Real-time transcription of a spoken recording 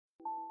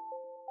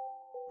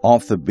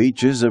Off the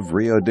beaches of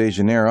Rio de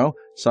Janeiro,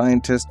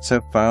 scientists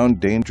have found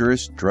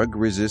dangerous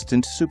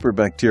drug-resistant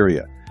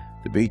superbacteria.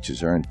 The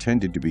beaches are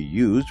intended to be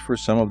used for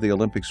some of the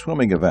Olympic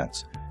swimming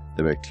events.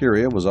 The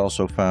bacteria was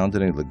also found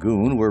in a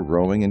lagoon where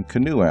rowing and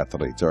canoe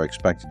athletes are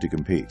expected to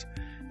compete.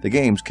 The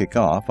games kick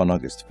off on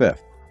August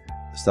 5th.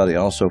 The study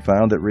also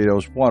found that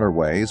Rio's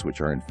waterways,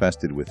 which are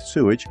infested with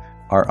sewage,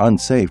 are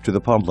unsafe to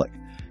the public.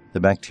 The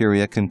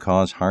bacteria can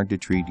cause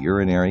hard-to-treat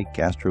urinary,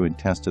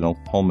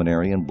 gastrointestinal,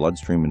 pulmonary, and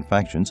bloodstream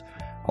infections,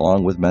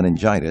 along with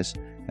meningitis,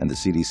 and the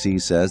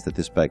CDC says that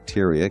this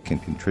bacteria can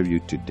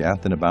contribute to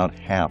death in about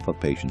half of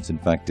patients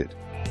infected.